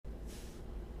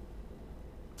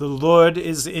The Lord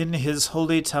is in his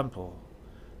holy temple.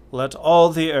 Let all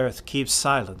the earth keep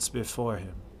silence before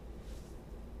him.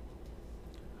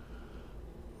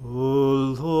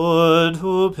 O Lord,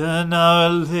 open our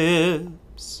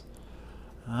lips,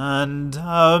 and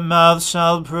our mouth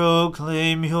shall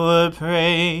proclaim your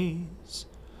praise.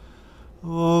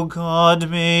 O God,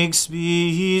 make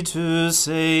speed to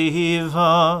save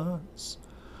us.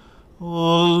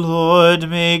 O Lord,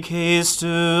 make haste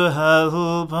to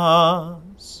help us.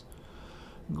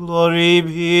 Glory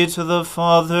be to the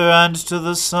Father, and to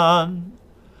the Son,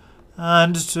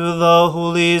 and to the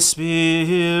Holy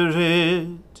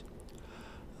Spirit,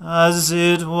 as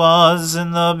it was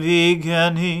in the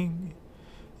beginning,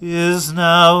 is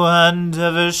now, and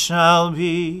ever shall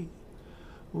be,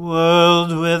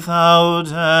 world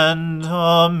without end.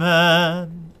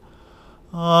 Amen.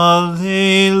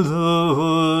 Alleluia.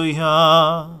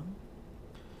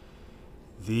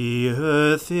 The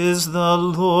earth is the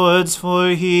Lord's, for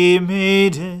he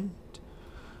made it.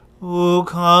 O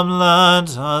come,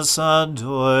 let us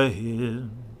adore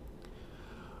him.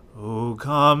 O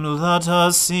come, let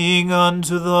us sing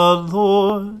unto the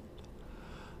Lord.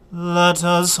 Let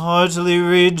us heartily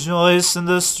rejoice in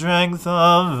the strength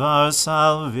of our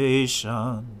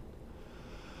salvation.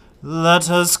 Let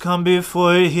us come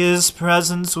before his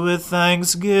presence with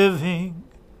thanksgiving,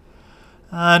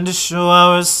 and show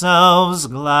ourselves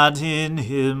glad in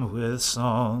him with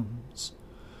songs.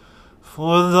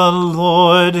 For the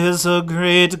Lord is a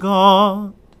great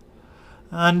God,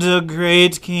 and a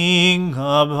great King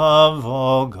above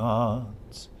all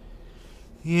gods.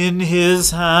 In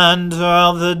his hand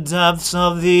are the depths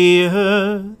of the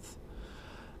earth,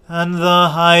 and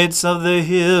the heights of the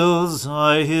hills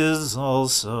are his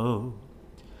also.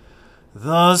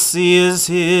 The sea is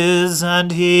his,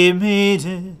 and he made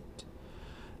it,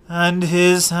 and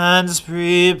his hands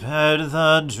prepared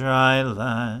the dry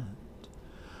land.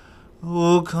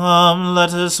 O come,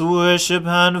 let us worship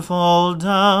and fall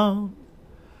down,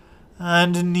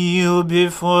 and kneel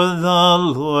before the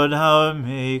Lord our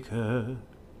Maker.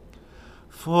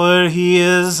 For he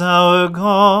is our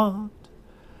God,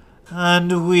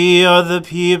 and we are the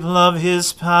people of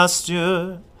his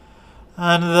pasture,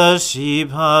 and the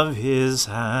sheep of his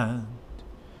hand.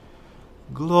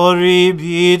 Glory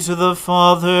be to the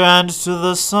Father, and to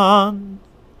the Son,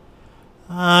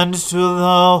 and to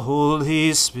the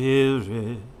Holy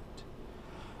Spirit,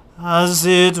 as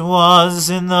it was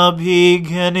in the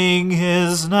beginning,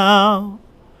 is now,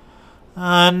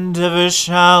 and ever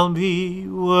shall be,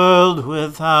 world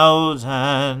without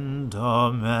end.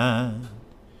 Amen.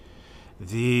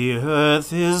 The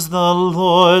earth is the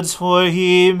Lord's, for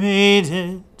he made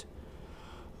it.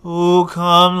 O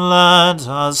come, let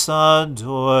us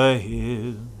adore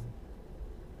him.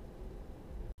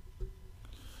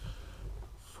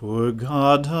 For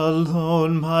God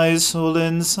alone my soul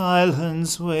in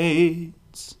silence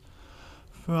waits.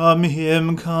 From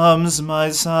him comes my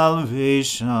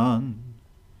salvation.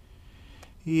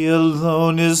 He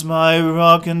alone is my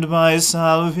rock and my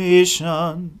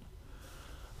salvation,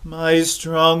 my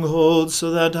stronghold, so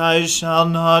that I shall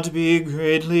not be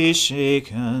greatly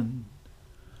shaken.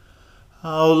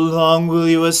 How long will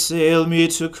you assail me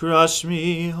to crush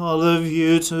me, all of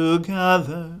you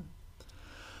together?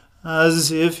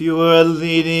 As if you were a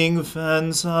leaning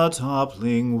fence, a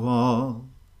toppling wall.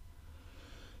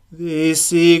 They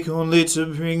seek only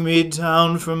to bring me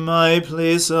down from my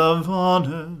place of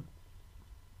honor.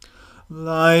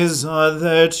 Lies are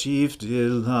their chief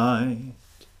delight.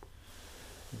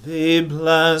 They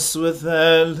bless with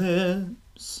their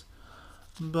lips,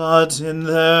 but in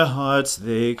their hearts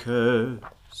they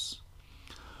curse.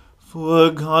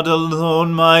 For God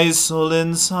alone my soul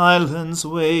in silence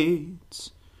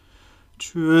waits.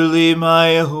 Truly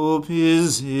my hope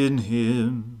is in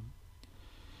him.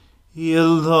 He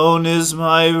alone is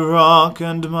my rock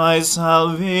and my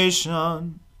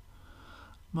salvation,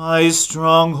 my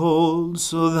stronghold,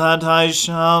 so that I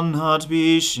shall not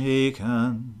be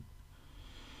shaken.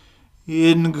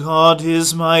 In God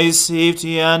is my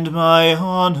safety and my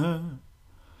honor.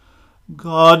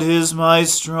 God is my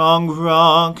strong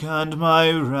rock and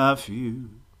my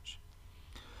refuge.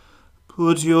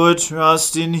 Put your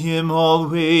trust in him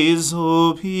always,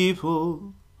 O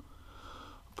people.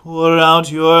 Pour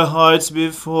out your hearts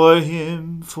before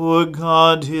him, for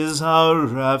God is our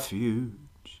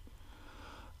refuge.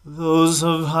 Those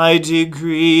of high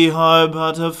degree are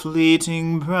but a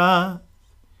fleeting breath.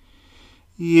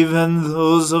 Even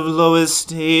those of low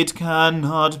estate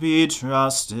cannot be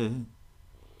trusted.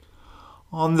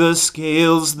 On the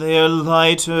scales they are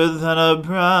lighter than a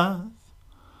breath,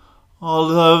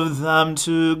 all of them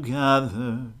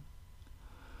together.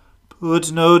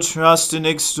 Put no trust in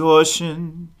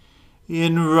extortion.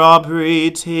 In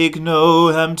robbery take no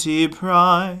empty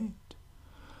pride.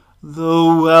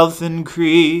 Though wealth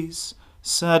increase,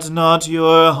 set not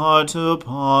your heart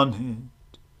upon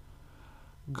it.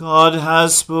 God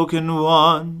has spoken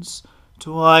once,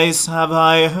 twice have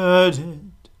I heard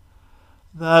it,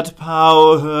 that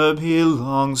power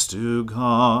belongs to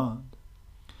God.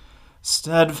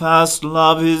 Steadfast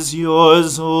love is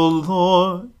yours, O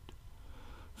Lord,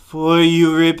 for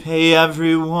you repay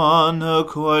every one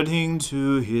according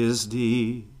to his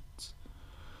deeds.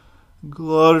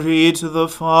 Glory to the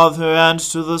Father, and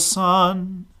to the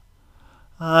Son,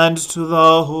 and to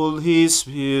the Holy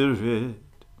Spirit,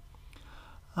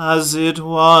 as it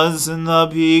was in the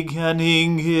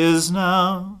beginning, is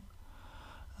now,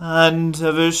 and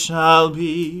ever shall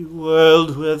be,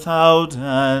 world without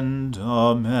end.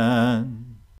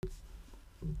 Amen.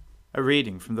 A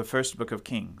reading from the first book of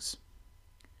Kings.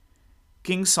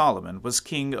 King Solomon was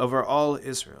king over all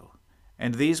Israel,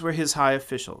 and these were his high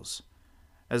officials.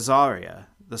 Azariah,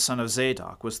 the son of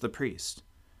Zadok, was the priest.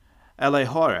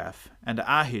 Elihoreph and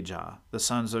Ahijah, the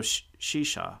sons of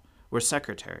Shisha, were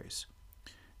secretaries.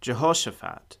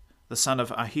 Jehoshaphat, the son of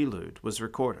Ahilud, was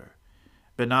recorder.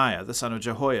 Benaiah, the son of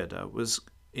Jehoiada, was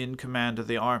in command of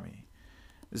the army.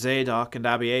 Zadok and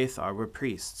Abiathar were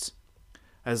priests.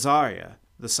 Azariah,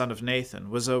 the son of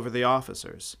Nathan, was over the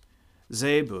officers.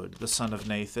 Zabud, the son of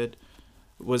Nathan,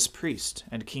 was priest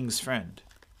and king's friend.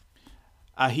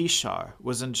 Ahishar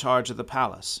was in charge of the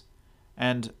palace,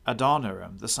 and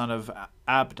Adoniram, the son of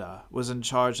Abda, was in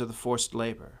charge of the forced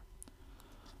labor.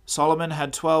 Solomon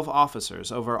had 12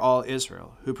 officers over all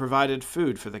Israel, who provided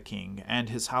food for the king and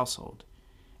his household.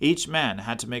 Each man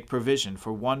had to make provision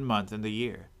for 1 month in the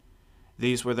year.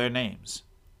 These were their names: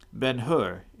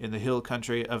 Ben-Hur in the hill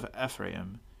country of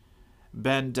Ephraim,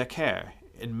 Ben-Deker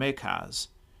in Mekaz,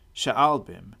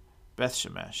 Shaalbim,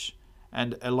 Bethshemesh,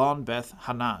 and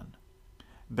Elon-Beth-Hanan,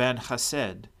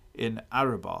 Ben-Chesed in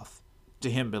Arubboth, to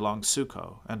him belonged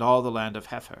Succo, and all the land of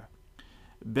Hepher,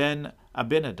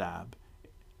 Ben-Abinadab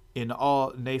in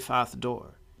all Naphath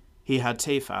Dor. He had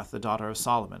Taphath the daughter of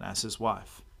Solomon as his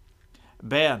wife.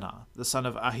 Baanah the son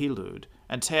of Ahilud,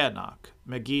 and Taanach,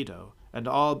 Megiddo, and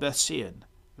all Bethshean,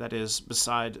 that is,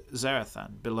 beside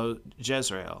Zarathan, below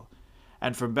Jezreel,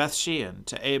 and from Bethshean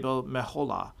to Abel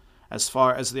Meholah, as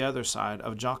far as the other side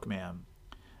of Jokmeam,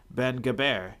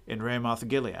 Ben-Geber in Ramoth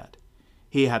Gilead.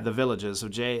 He had the villages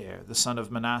of Jair, the son of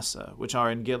Manasseh, which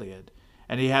are in Gilead,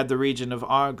 and he had the region of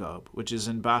Argob, which is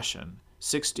in Bashan,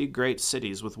 60 great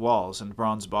cities with walls and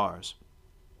bronze bars.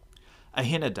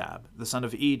 Ahinadab, the son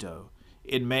of Edo,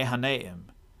 in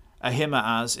Mahanaim,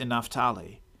 Ahimaaz in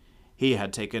Naphtali. He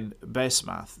had taken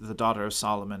Basemath, the daughter of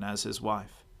Solomon, as his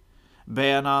wife.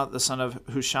 Baanah, the son of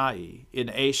Hushai, in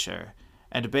Asher,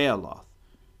 and Baaloth.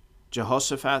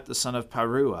 Jehoshaphat, the son of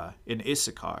Paruah, in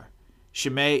Issachar.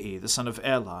 Shimei, the son of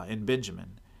Elah, in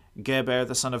Benjamin. Geber,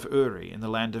 the son of Uri, in the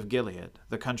land of Gilead,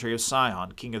 the country of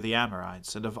Sihon, king of the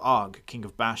Amorites, and of Og, king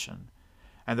of Bashan.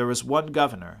 And there was one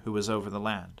governor who was over the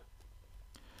land.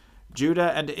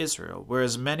 Judah and Israel were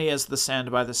as many as the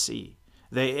sand by the sea.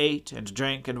 They ate and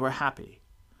drank and were happy.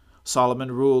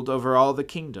 Solomon ruled over all the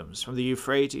kingdoms, from the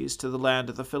Euphrates to the land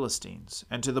of the Philistines,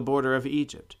 and to the border of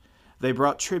Egypt. They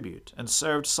brought tribute, and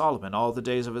served Solomon all the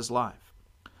days of his life.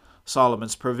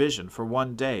 Solomon's provision for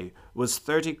 1 day was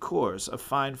 30 cors of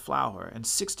fine flour, and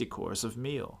 60 cors of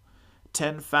meal,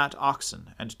 10 fat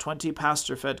oxen, and 20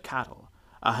 pasture-fed cattle,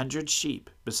 100 sheep,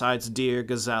 besides deer,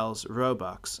 gazelles,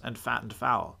 roebucks, and fattened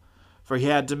fowl. For he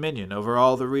had dominion over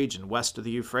all the region west of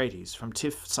the Euphrates, from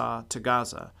Tiphsah to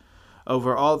Gaza,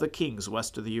 over all the kings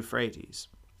west of the Euphrates.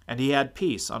 And he had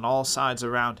peace on all sides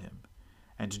around him.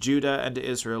 And Judah and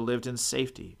Israel lived in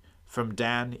safety, from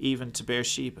Dan even to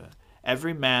Beersheba,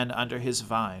 every man under his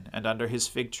vine and under his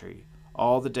fig tree,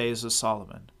 all the days of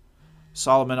Solomon.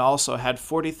 Solomon also had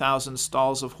 40,000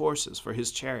 stalls of horses for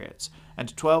his chariots,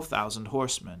 and 12,000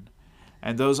 horsemen.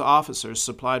 And those officers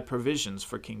supplied provisions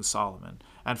for King Solomon,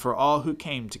 and for all who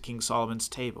came to King Solomon's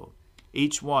table,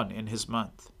 each one in his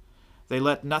month. They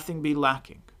let nothing be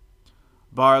lacking.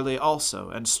 Barley also,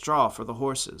 and straw for the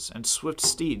horses, and swift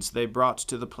steeds they brought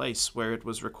to the place where it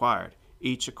was required,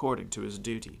 each according to his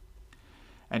duty.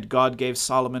 And God gave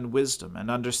Solomon wisdom and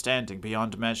understanding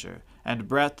beyond measure, and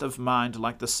breadth of mind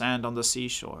like the sand on the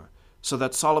seashore, so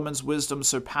that Solomon's wisdom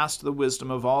surpassed the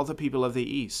wisdom of all the people of the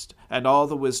east, and all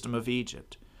the wisdom of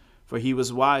Egypt. For he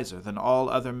was wiser than all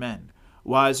other men,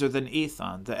 wiser than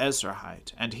Ethan the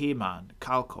Ezrahite, and Heman,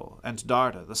 Calcol, and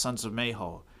Darda the sons of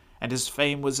Mahol, and his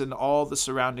fame was in all the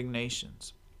surrounding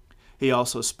nations. He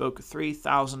also spoke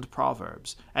 3,000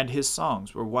 proverbs, and his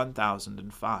songs were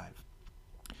 1,005.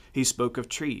 He spoke of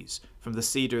trees, from the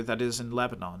cedar that is in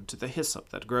Lebanon to the hyssop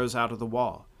that grows out of the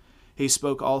wall. He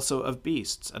spoke also of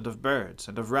beasts, and of birds,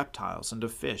 and of reptiles, and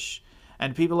of fish.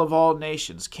 And people of all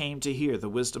nations came to hear the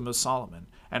wisdom of Solomon,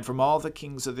 and from all the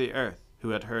kings of the earth who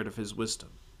had heard of his wisdom.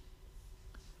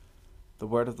 The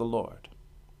word of the Lord.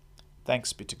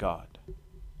 Thanks be to God.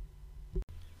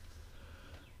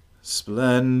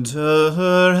 Splendor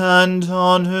and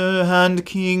honor and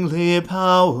kingly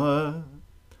power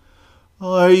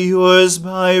are yours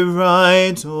by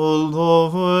right, O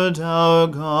Lord our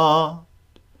God.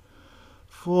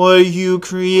 For you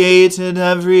created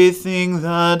everything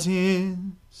that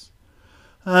is,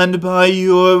 and by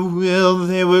your will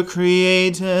they were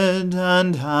created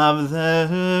and have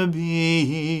their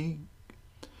being.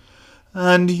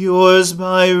 And yours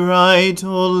by right,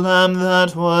 O Lamb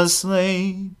that was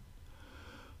slain,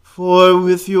 for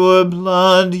with your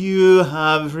blood you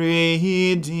have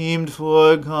redeemed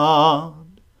for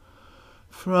God,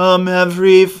 from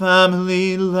every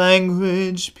family,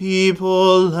 language,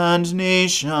 people, and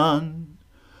nation,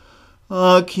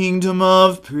 a kingdom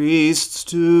of priests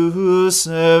to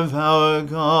serve our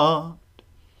God.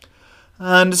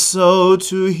 And so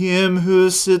to him who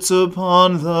sits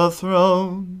upon the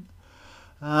throne,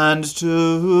 and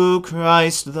to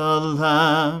Christ the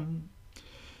Lamb,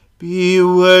 be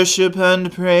worship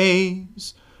and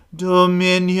praise,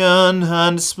 dominion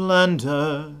and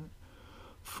splendor,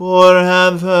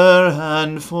 forever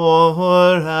and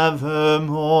forevermore.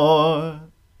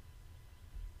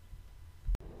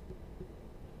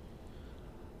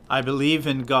 I believe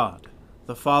in God,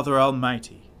 the Father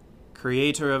Almighty,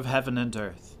 creator of heaven and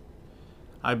earth.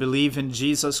 I believe in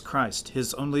Jesus Christ,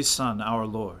 his only Son, our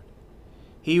Lord.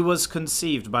 He was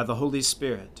conceived by the Holy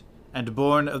Spirit and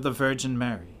born of the Virgin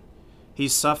Mary. He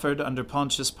suffered under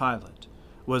Pontius Pilate,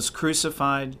 was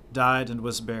crucified, died, and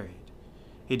was buried.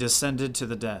 He descended to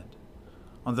the dead.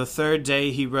 On the third day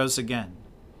he rose again.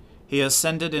 He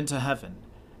ascended into heaven,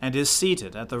 and is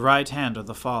seated at the right hand of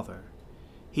the Father.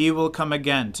 He will come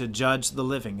again to judge the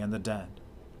living and the dead.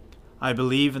 I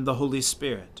believe in the Holy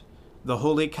Spirit, the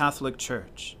Holy Catholic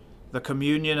Church, the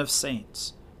communion of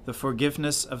saints, the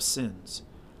forgiveness of sins,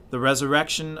 the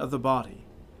resurrection of the body,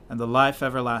 and the life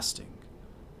everlasting.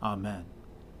 Amen.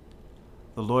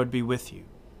 The Lord be with you.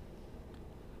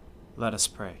 Let us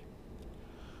pray.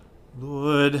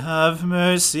 Lord, have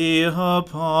mercy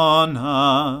upon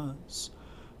us.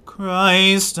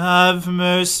 Christ, have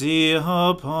mercy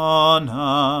upon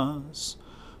us.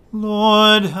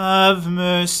 Lord, have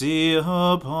mercy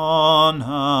upon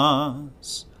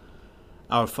us.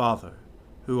 Our Father,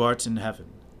 who art in heaven,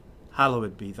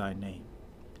 hallowed be thy name.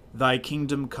 Thy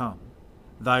kingdom come,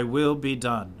 thy will be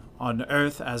done, on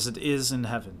earth as it is in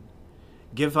heaven.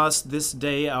 Give us this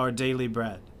day our daily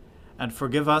bread, and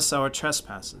forgive us our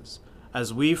trespasses,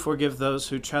 as we forgive those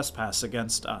who trespass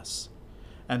against us.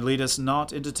 And lead us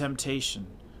not into temptation,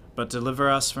 but deliver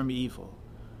us from evil.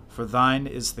 For thine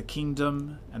is the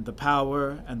kingdom, and the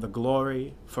power, and the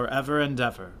glory, forever and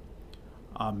ever.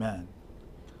 Amen.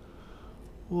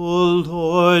 O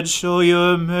Lord, show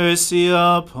your mercy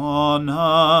upon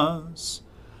us,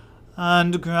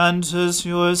 and grant us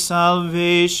your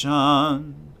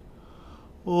salvation.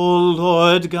 O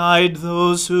Lord, guide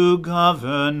those who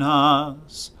govern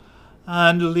us,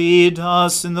 and lead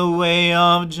us in the way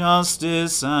of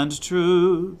justice and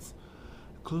truth.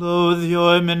 Clothe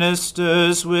your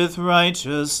ministers with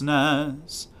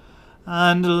righteousness,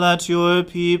 and let your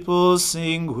people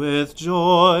sing with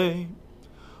joy.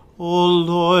 O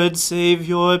Lord, save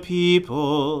your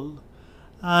people,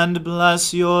 and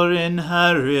bless your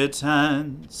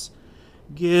inheritance.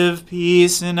 Give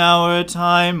peace in our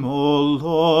time, O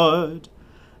Lord,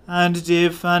 and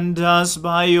defend us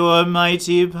by your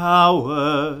mighty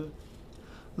power.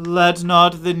 Let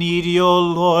not the needy, O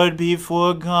Lord, be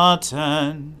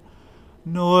forgotten,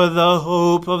 nor the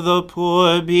hope of the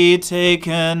poor be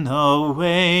taken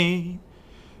away.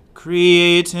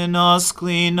 Create in us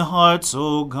clean hearts,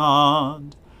 O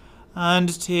God,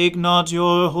 and take not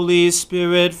your Holy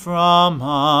Spirit from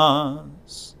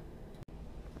us.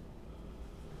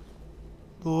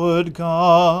 Lord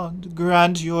God,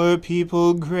 grant your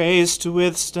people grace to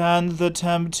withstand the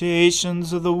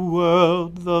temptations of the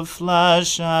world, the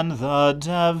flesh, and the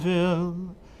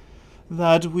devil,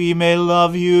 that we may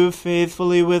love you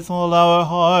faithfully with all our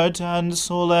heart and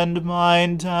soul and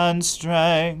mind and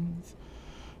strength.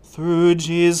 Through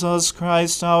Jesus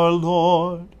Christ our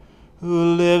Lord,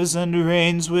 who lives and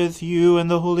reigns with you in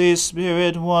the Holy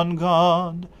Spirit, one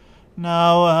God,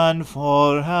 now and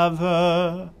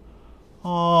forever.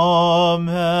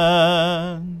 Amen.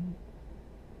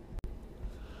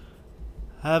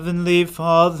 Heavenly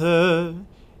Father,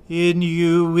 In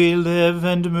you we live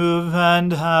and move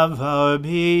and have our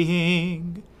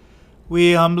being.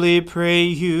 We humbly pray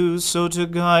you so to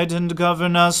guide and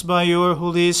govern us by your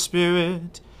Holy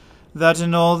Spirit, that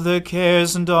in all the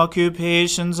cares and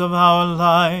occupations of our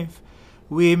life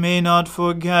we may not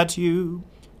forget you,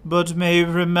 but may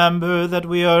remember that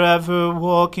we are ever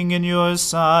walking in your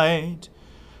sight.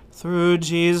 Through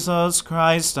Jesus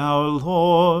Christ our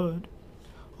Lord.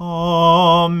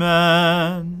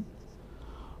 Amen.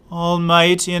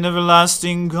 Almighty and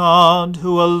everlasting God,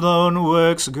 who alone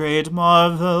works great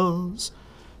marvels,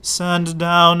 send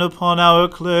down upon our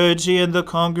clergy and the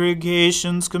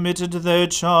congregations committed to their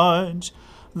charge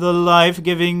the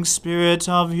life-giving Spirit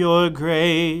of your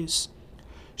grace.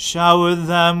 Shower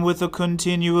them with the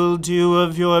continual dew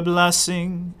of your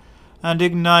blessing, and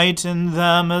ignite in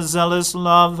them a zealous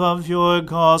love of your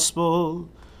gospel.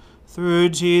 Through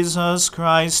Jesus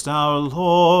Christ our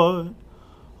Lord.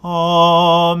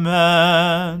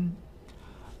 Amen.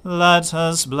 Let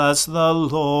us bless the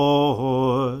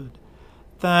Lord.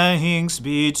 Thanks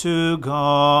be to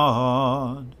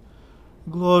God.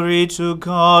 Glory to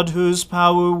God, whose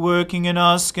power working in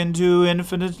us can do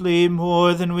infinitely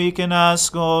more than we can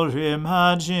ask or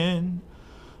imagine.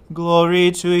 Glory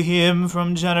to him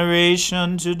from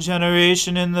generation to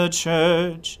generation in the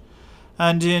church,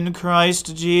 and in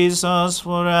Christ Jesus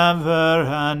forever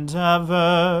and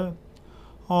ever.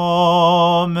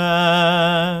 Amen.